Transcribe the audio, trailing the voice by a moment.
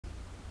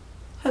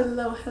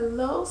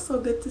Hello, so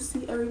good to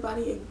see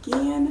everybody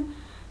again.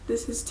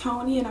 This is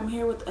Tony and I'm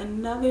here with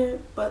another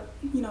but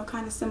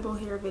kind of simple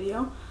hair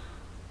video.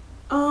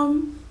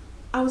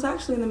 I was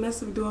actually in the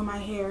midst of doing my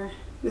hair.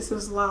 This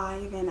was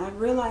live and I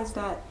realized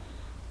that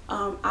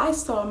I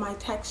saw my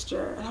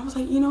texture and I was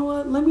like, you know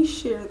what, let me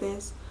share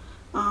this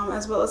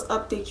as well as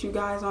update you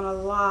guys on a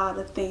lot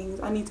of things.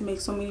 I need to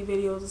make so many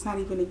videos, it's not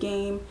even a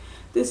game.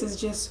 This is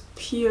just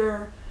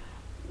pure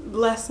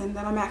blessing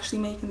that I'm actually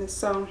making this.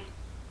 So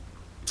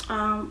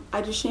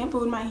I just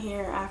shampooed my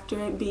hair after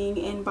it being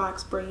in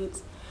box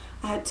braids.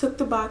 I had took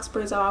the box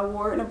braids out. I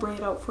wore it in a braid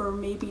out for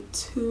maybe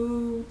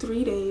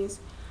 2-3 days.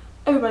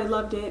 Everybody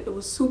loved it. It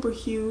was super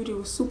huge. It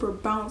was super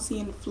bouncy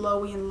and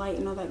flowy and light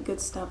and all that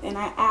good stuff. And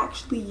I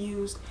actually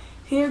used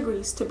hair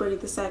grease to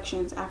braid the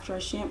sections after I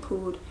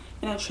shampooed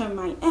and I trimmed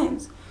my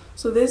ends.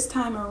 So this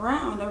time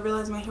around, I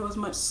realized my hair was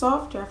much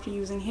softer after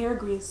using hair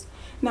grease.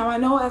 Now I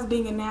know as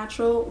being a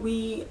natural,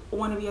 we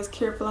want to be as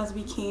careful as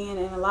we can,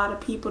 and a lot of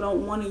people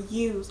don't want to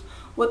use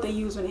what they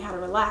use when they had a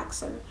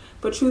relaxer.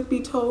 But truth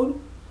be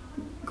told,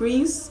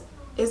 grease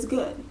is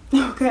good,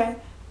 okay?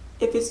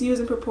 If it's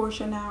used in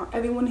proportion. Now,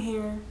 everyone's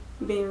hair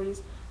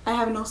varies. I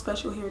have no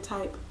special hair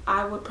type.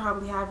 I would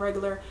probably have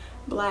regular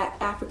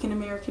black African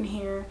American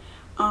hair.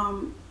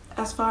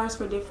 As far as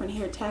for different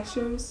hair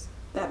textures,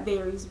 that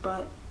varies,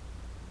 but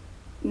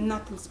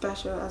nothing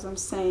special, as I'm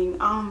saying.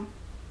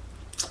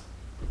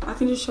 I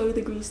can just show you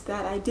the grease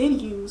that I did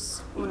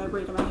use when I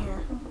braided my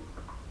hair.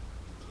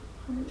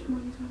 How much more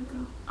you gotta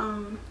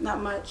go?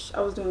 Not much. I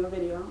was doing a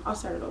video. I'll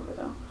start it over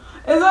though.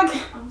 It's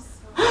okay. I'm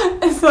sorry.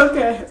 It's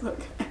okay. It's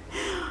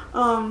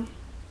okay.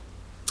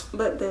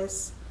 But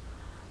this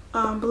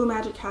Blue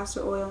Magic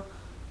castor oil,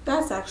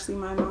 that's actually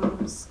my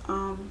mom's.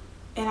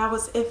 And I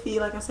was iffy,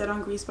 like I said,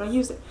 on grease, but I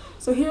used it.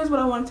 So here's what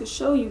I wanted to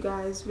show you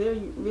guys.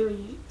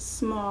 Very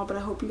small, but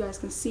I hope you guys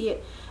can see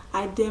it.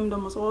 I dimmed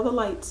almost all the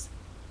lights.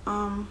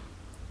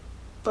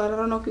 But I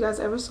don't know if you guys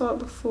ever saw it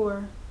before.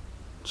 I'm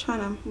trying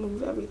to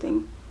move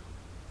everything.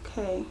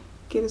 Okay,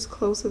 get as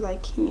close as I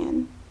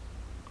can.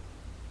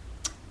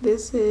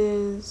 This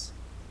is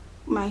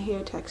my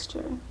hair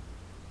texture.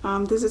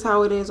 This is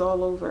how it is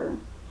all over.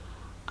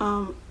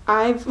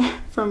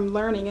 From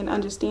learning and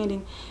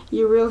understanding,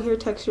 your real hair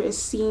texture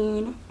is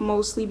seen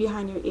mostly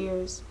behind your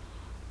ears.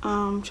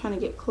 Trying to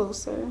get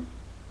closer.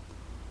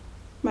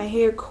 My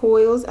hair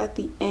coils at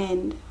the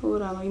end.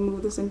 Hold on, let me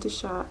move this into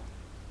shot.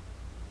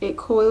 It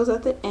coils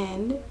at the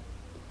end.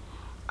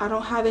 I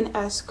don't have an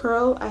S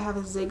curl, I have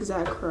a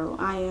zigzag curl.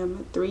 I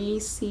am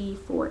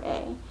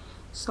 3C4A.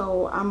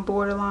 So I'm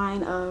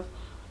borderline of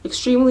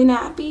extremely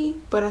nappy,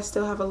 but I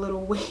still have a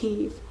little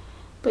wave.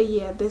 But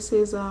yeah, this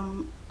is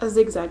a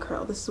zigzag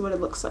curl. This is what it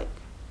looks like.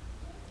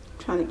 I'm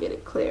trying to get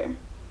it clear.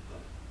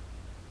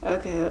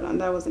 Okay, hold on,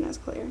 that wasn't as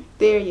clear.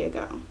 There you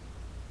go.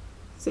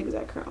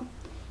 Zigzag curl.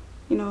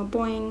 You know,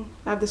 boing,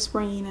 I have the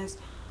springiness.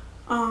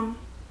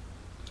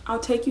 I'll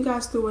take you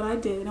guys through what I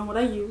did and what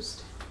I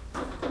used.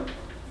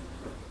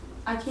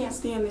 I can't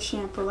stand the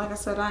shampoo. Like I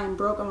said, I am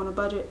broke. I'm on a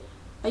budget.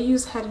 I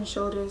use Head and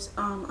Shoulders.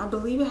 I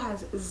believe it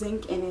has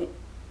zinc in it.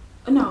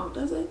 No,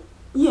 does it?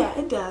 Yeah,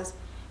 it does.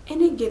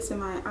 And it gets in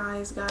my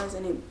eyes, guys,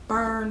 and it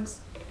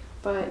burns.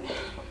 But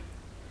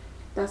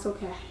that's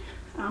okay.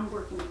 I'm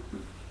working.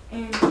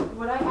 And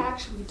what I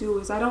actually do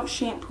is I don't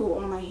shampoo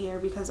on my hair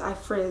because I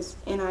frizz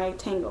and I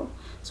tangle.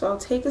 So I'll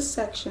take a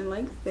section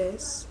like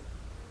this,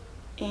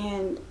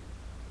 and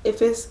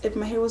if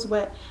my hair was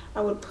wet, I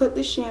would put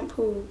the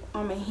shampoo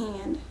on my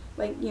hand,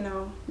 like, you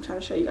know, I'm trying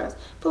to show you guys.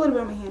 Put a little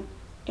bit on my hand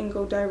and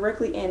go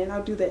directly in, and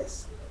I'll do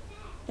this.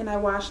 And I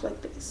wash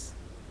like this.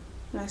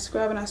 And I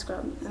scrub and I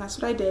scrub, and that's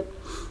what I did.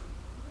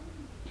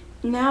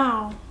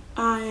 Now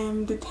I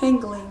am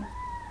detangling.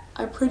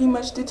 I pretty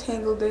much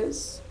detangled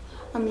this.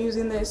 I'm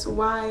using this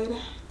wide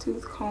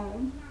tooth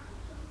comb.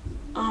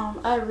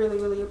 I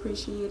really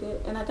appreciate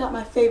it. And I got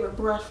my favorite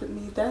brush with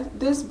me.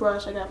 This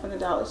brush I got from the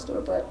dollar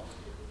store, but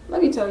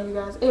let me tell you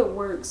guys, it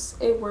works.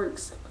 It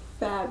works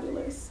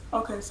fabulous.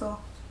 Okay, so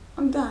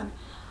I'm done.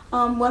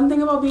 One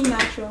thing about being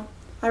natural,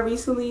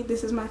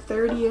 this is my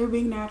 3rd year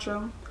being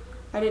natural.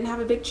 I didn't have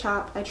a big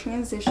chop. I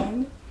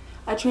transitioned.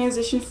 I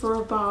transitioned for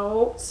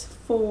about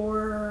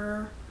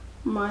 4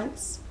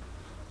 months.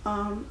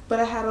 But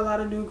I had a lot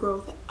of new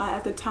growth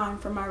at the time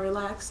for my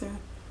relaxer.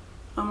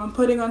 I'm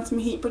putting on some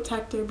heat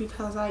protector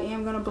because I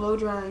am going to blow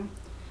dry.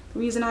 The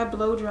reason I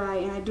blow dry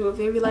and I do it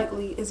very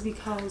lightly is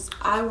because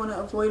I want to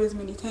avoid as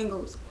many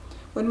tangles.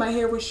 When my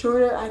hair was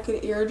shorter, I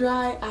could air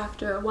dry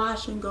after a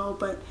wash and go,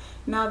 but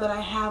now that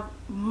I have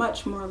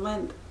much more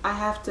length, I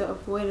have to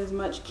avoid as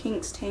much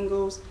kinks,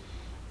 tangles,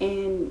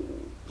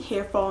 and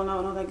hair falling out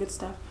and all that good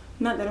stuff.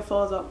 Not that it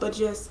falls out, but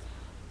just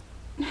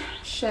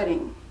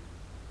shedding.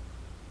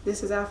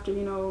 This is after,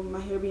 you know, my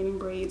hair being in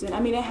braids, and I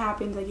mean, it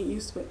happens, I get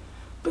used to it.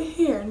 But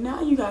here,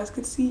 now you guys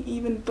can see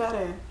even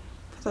better.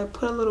 I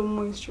put a little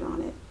moisture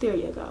on it. There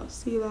you go.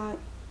 See that?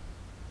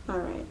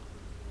 Alright.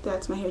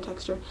 That's my hair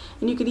texture.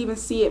 And you can even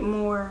see it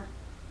more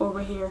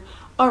over here.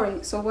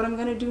 Alright, so what I'm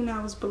going to do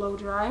now is blow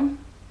dry.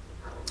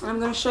 I'm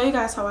going to show you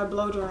guys how I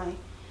blow dry.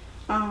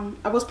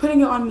 I was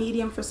putting it on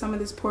medium for some of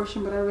this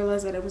portion, but I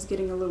realized that it was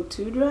getting a little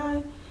too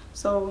dry,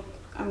 so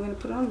I'm going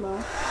to put it on low.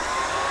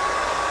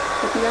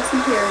 Hope you guys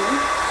can hear me.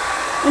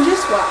 And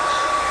just watch.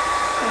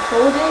 I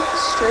hold it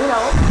straight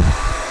out,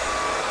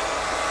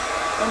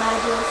 and I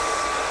just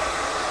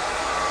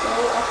go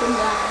up and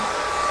down.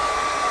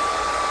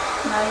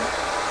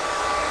 Nice.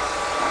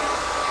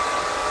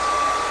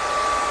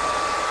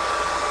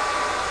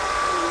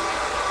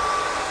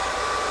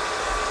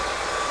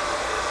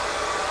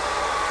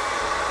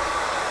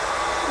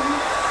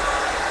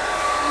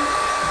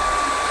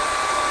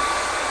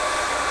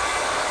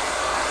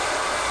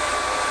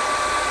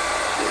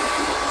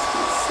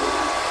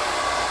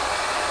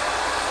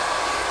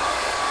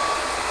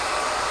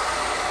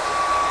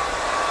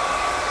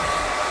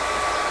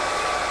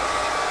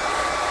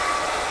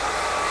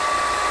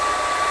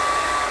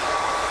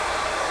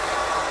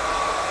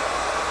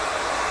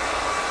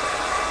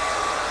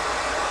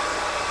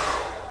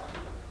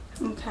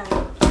 Okay.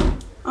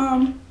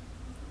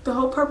 The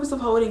whole purpose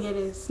of holding it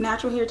is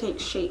natural hair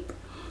takes shape.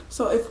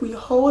 So if we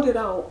hold it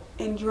out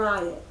and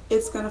dry it,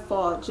 it's gonna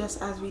fall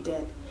just as we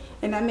did.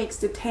 And that makes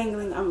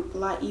detangling a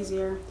lot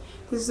easier.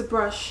 This is a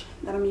brush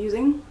that I'm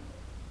using.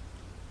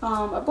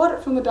 I bought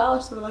it from the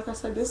dollar store. Like I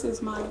said, this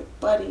is my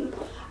buddy.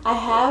 I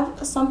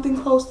have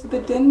something close to the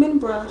Denman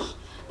brush.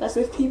 That's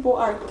if people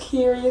are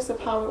curious of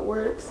how it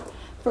works.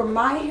 For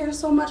my hair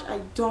so much, I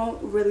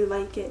don't really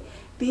like it.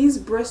 These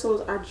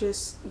bristles are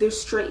just, they're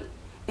straight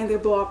and they're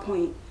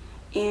ballpoint.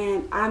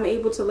 And I'm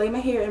able to lay my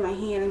hair in my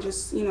hand and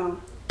just, you know,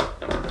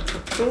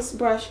 this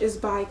brush is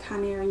by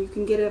Conair and you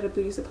can get it at a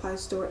beauty supply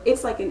store.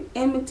 It's like an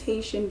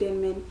imitation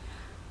Denman.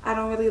 I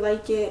don't really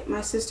like it. My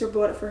sister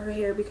bought it for her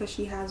hair because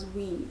she has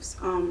weaves.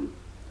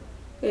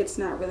 It's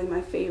not really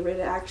my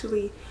favorite.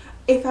 Actually,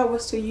 if I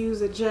was to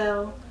use a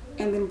gel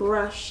and then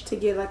brush to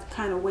get like a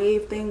kind of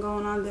wave thing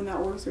going on, then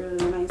that works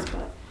really nice.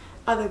 But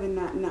other than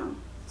that, no.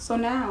 So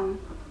now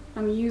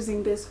I'm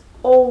using this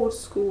old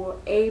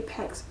school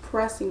Apex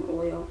pressing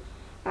oil.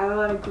 I have a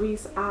lot of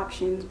grease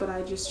options, but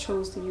I just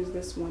chose to use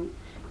this one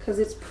because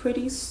it's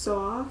pretty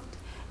soft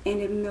and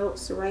it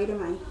melts right in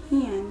my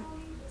hand.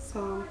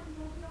 So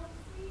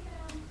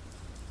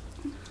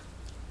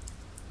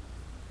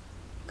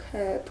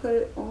okay, I put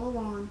it all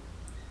on.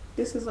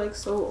 This is like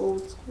so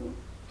old school.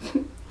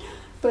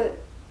 But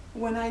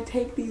when I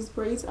take these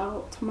braids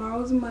out,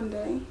 tomorrow's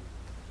Monday,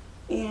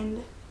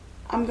 and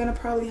I'm gonna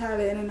probably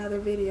have it in another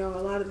video, a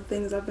lot of the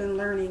things I've been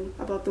learning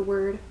about the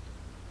word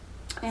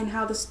and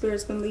how the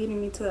Spirit's been leading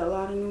me to a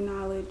lot of new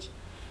knowledge.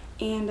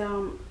 And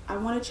I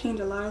want to change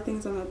a lot of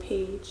things on my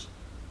page,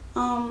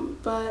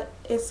 but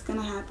it's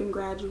gonna happen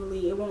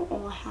gradually. It won't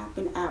all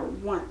happen at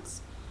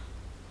once.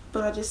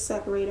 But I just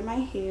separated my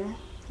hair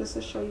just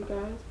to show you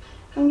guys.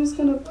 I'm just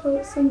gonna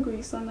put some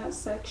grease on that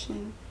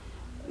section.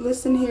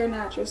 Listen here,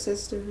 natural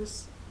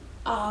sisters.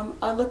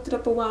 I looked it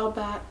up a while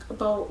back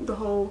about the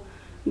whole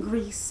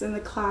grease and the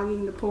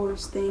clogging the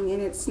pores thing,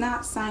 and it's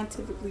not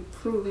scientifically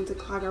proven to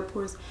clog our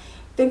pores.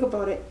 Think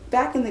about it.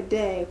 Back in the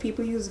day,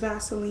 people used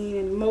Vaseline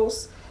and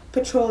most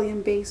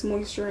petroleum-based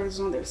moisturizers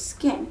on their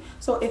skin.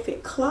 So if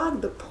it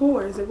clogged the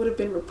pores, it would have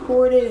been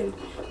reported, and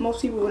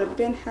most people would have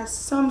had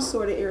some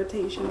sort of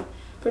irritation.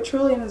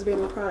 Petroleum has been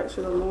in products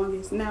for the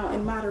longest. Now,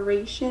 in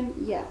moderation,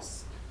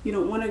 yes. You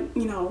don't want to,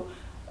 you know,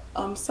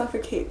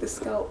 suffocate the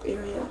scalp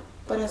area.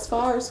 But as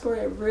far as for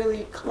it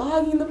really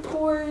clogging the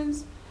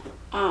pores,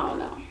 I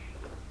don't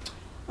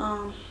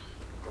know.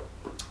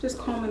 Just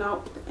combing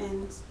out the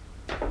ends.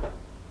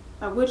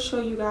 I would show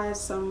you guys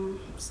some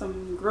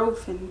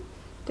growth and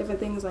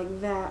different things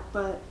like that,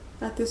 but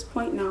at this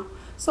point no.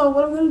 So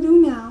what I'm gonna do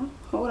now,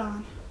 hold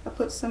on, I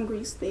put some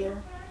grease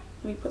there.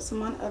 Let me put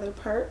some on other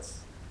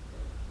parts.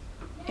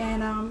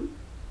 And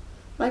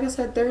like I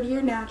said, third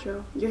year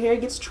natural, your hair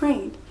gets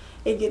trained.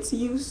 It gets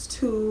used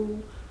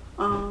to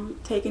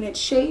taking its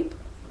shape,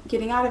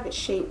 getting out of its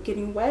shape,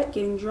 getting wet,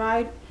 getting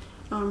dried,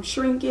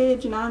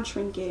 shrinkage,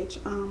 non-shrinkage.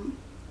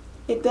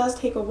 It does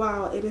take a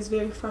while. It is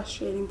very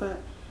frustrating, but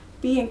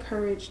be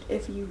encouraged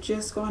if you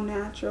just go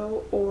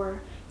natural,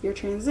 or you're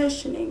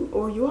transitioning,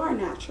 or you are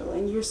natural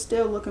and you're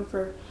still looking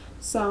for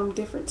some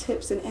different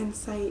tips and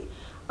insight.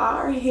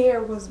 Our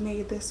hair was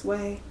made this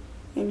way,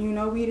 and you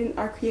know,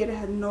 our creator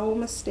had no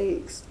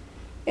mistakes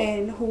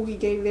in who he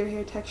gave their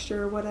hair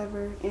texture or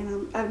whatever.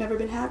 And I've never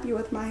been happy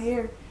with my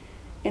hair,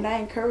 and I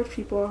encourage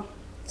people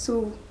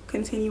to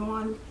continue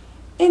on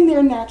in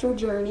their natural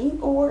journey,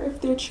 or if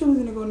they're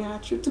choosing to go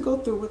natural, to go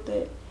through with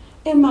it.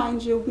 And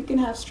mind you, we can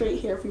have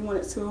straight hair if we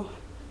wanted to.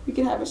 We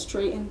can have it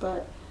straightened,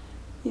 but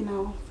you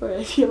know, for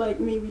if you're like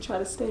me, we try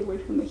to stay away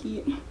from the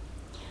heat.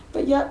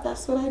 But yep,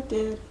 that's what I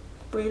did.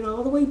 Braid it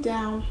all the way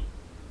down.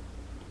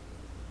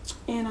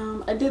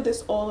 And I did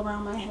this all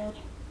around my head.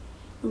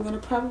 I'm gonna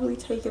probably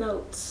take it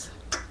out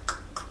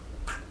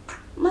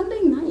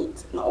Monday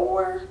night,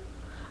 or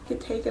I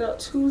could take it out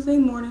Tuesday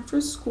morning for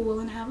school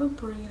and have a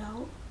braid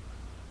out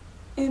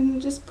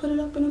and just put it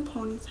up in a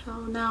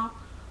ponytail. Now,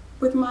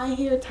 with my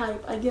hair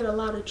type, I get a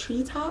lot of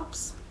tree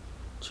tops.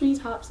 Tree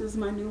tops is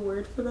my new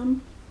word for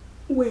them.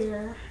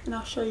 where, and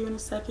I'll show you in a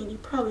second, you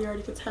probably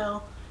already could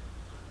tell,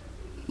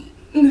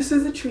 this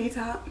is a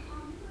treetop.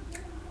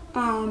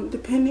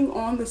 Depending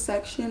on the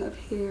section of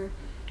hair,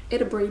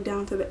 it'll braid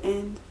down to the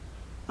end.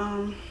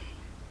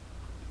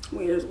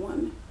 Where's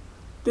one?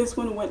 This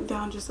one went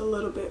down just a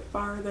little bit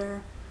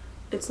farther.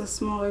 It's a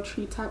smaller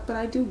treetop, but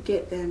I do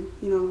get them.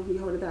 You know, you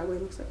hold it that way,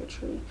 it looks like a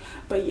tree.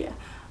 But yeah,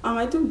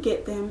 I do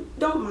get them.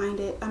 Don't mind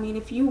it. I mean,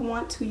 if you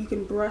want to, you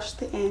can brush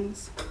the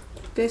ends.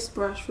 This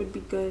brush would be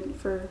good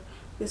for,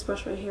 this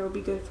brush right here would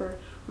be good for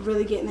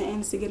really getting the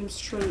ends to get them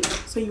straight,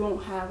 so you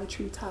won't have a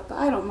treetop. But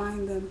I don't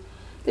mind them.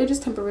 They're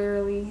just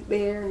temporarily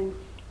there, and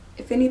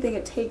if anything,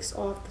 it takes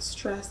off the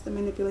stress, the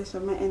manipulation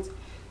of my ends.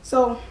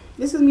 So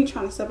this is me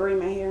trying to separate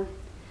my hair.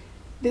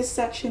 This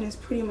section is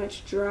pretty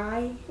much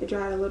dry. It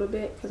dried a little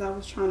bit because I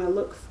was trying to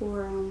look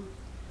for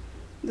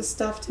the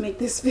stuff to make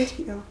this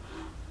video.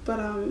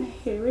 But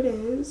here it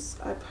is.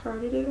 I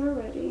parted it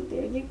already.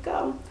 There you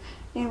go.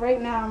 And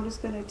right now I'm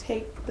just gonna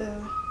take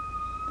the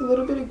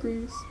little bit of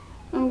grease.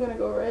 I'm gonna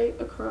go right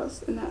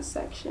across in that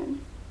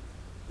section.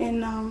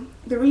 And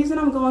the reason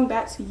I'm going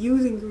back to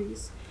using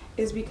grease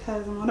is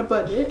because I'm on a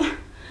budget.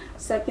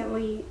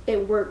 Secondly,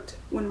 it worked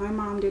when my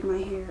mom did my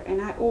hair, and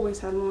I always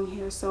had long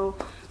hair. So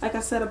like I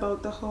said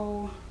about the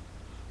whole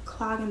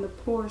clogging the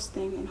pores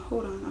thing, and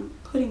hold on, I'm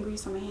putting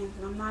grease on my hands,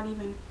 and I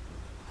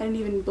didn't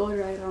even blow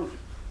dry it out.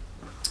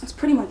 It's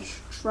pretty much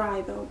dry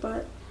though,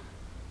 but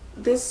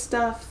this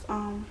stuff,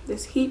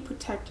 this heat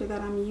protector that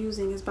I'm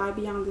using is by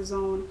Beyond the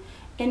Zone,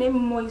 and it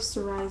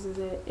moisturizes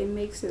it. It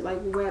makes it like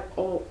wet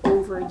all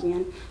over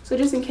again. So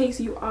just in case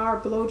you are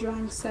blow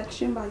drying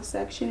section by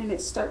section and it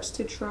starts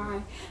to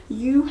dry,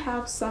 you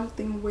have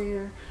something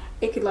where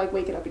it could like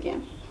wake it up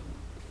again.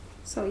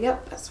 So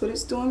yep, that's what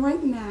it's doing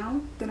right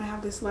now. Then I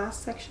have this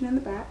last section in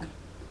the back.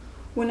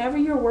 Whenever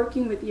you're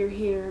working with your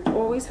hair,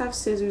 always have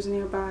scissors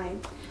nearby.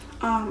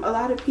 A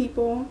lot of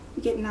people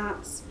get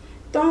knots.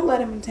 Don't let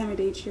them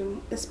intimidate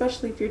you,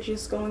 especially if you're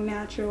just going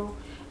natural.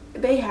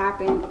 They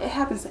happen. It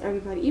happens to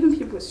everybody. Even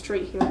people with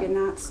straight hair get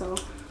knots. So,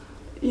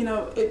 you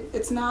know,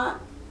 it's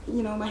not,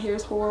 you know, my hair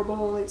is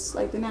horrible. It's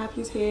like the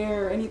nappy's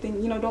hair or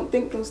anything. You know, don't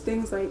think those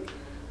things like,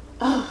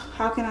 oh,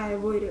 how can I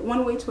avoid it?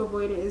 One way to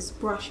avoid it is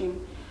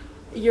brushing.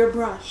 Your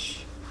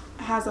brush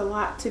has a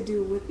lot to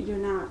do with your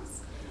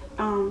knots.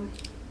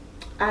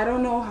 I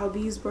don't know how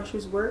these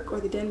brushes work, or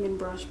the Denman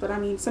brush, but I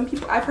mean, some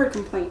people, I've heard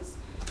complaints,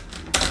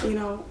 you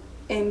know.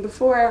 And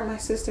before my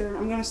sister,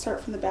 I'm gonna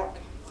start from the back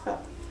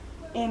up,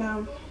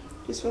 and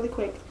just really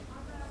quick,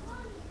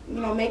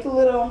 you know, make a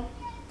little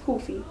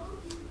poofy,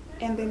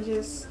 and then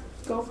just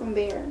go from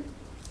there.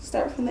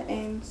 Start from the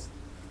ends,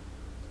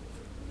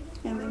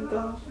 and then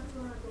go.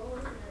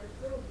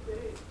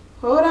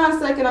 Hold on a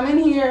second, I'm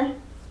in here.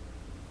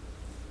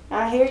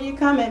 I hear you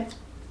coming.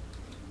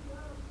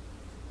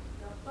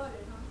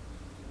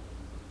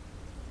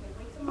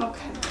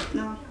 Okay,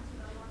 now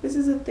this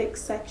is a thick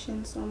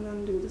section, so I'm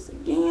going to do this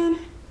again.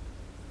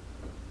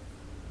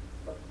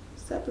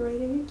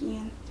 Separate it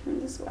again.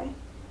 Turn this way.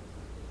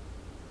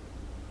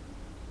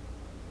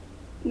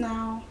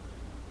 Now,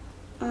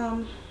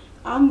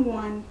 I'm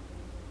one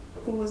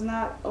who was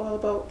not all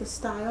about the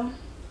style.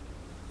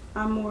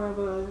 I'm more of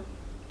a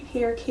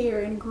hair care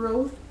and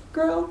growth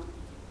girl.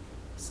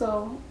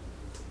 So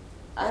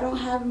I don't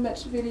have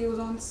much videos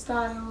on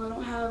style. I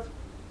don't have,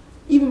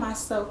 even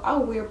myself,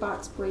 I'll wear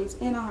box braids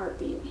in a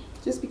heartbeat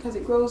just because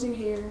it grows your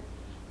hair.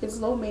 It's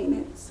low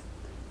maintenance.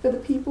 For the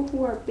people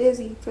who are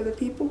busy, for the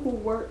people who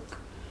work,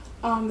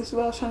 this is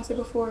what I was trying to say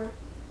before,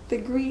 the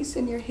grease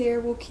in your hair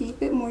will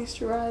keep it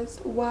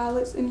moisturized while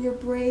it's in your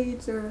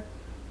braids or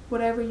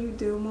whatever you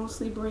do.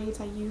 Mostly braids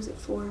I use it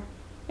for,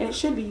 and it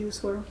should be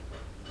used for.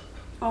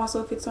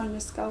 Also, if it's on your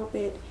scalp,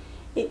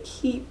 it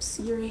keeps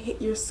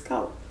your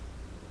scalp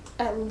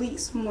at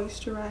least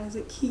moisturized.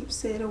 It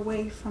keeps it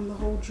away from the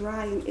whole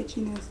dry and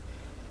itchiness.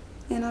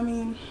 And I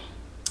mean,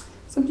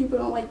 some people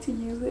don't like to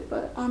use it,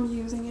 but I'm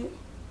using it.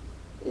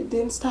 It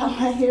didn't stop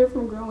my hair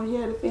from growing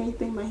yet. If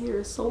anything, my hair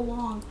is so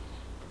long,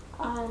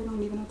 I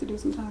don't even know what to do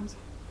sometimes.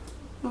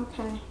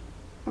 Okay,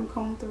 I'm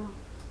combing through.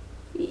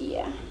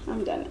 Yeah,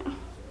 I'm done now.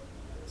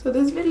 So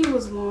this video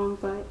was long,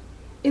 but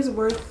it's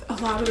worth a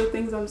lot of the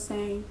things I'm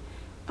saying.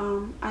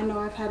 I know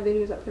I've had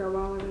videos up here a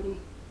while already.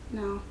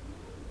 Now, I'm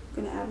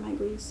gonna add my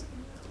grease.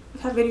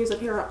 I've had videos up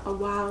here a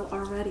while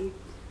already.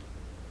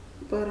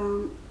 But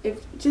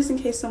if just in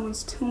case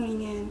someone's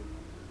tuning in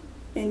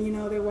and you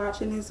know they're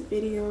watching this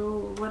video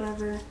or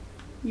whatever,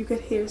 you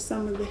could hear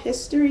some of the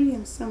history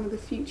and some of the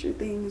future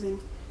things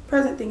and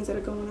present things that are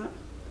going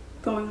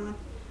on.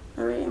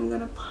 All right, I'm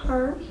gonna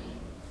part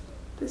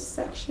this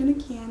section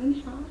again in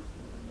half,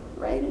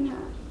 right in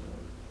half.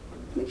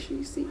 Make sure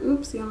you see.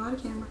 Oopsie, I'm out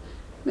of camera.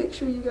 Make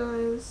sure you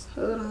guys,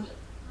 hold on,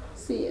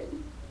 see it.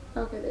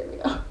 Okay, there we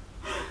go.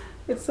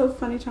 It's so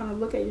funny trying to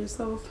look at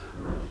yourself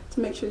to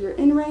make sure you're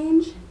in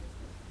range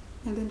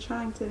and then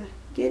trying to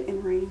get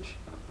in range.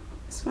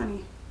 It's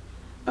funny.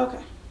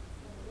 Okay.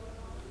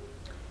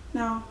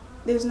 Now,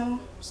 there's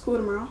no school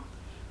tomorrow.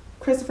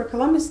 Christopher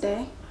Columbus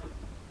Day.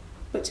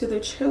 But to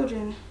their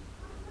children,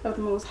 of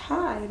the Most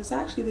High. It is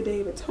actually the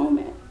Day of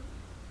Atonement.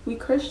 We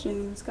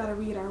Christians got to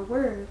read our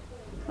word.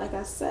 Like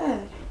I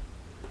said,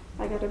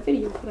 I got a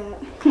video for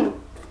that.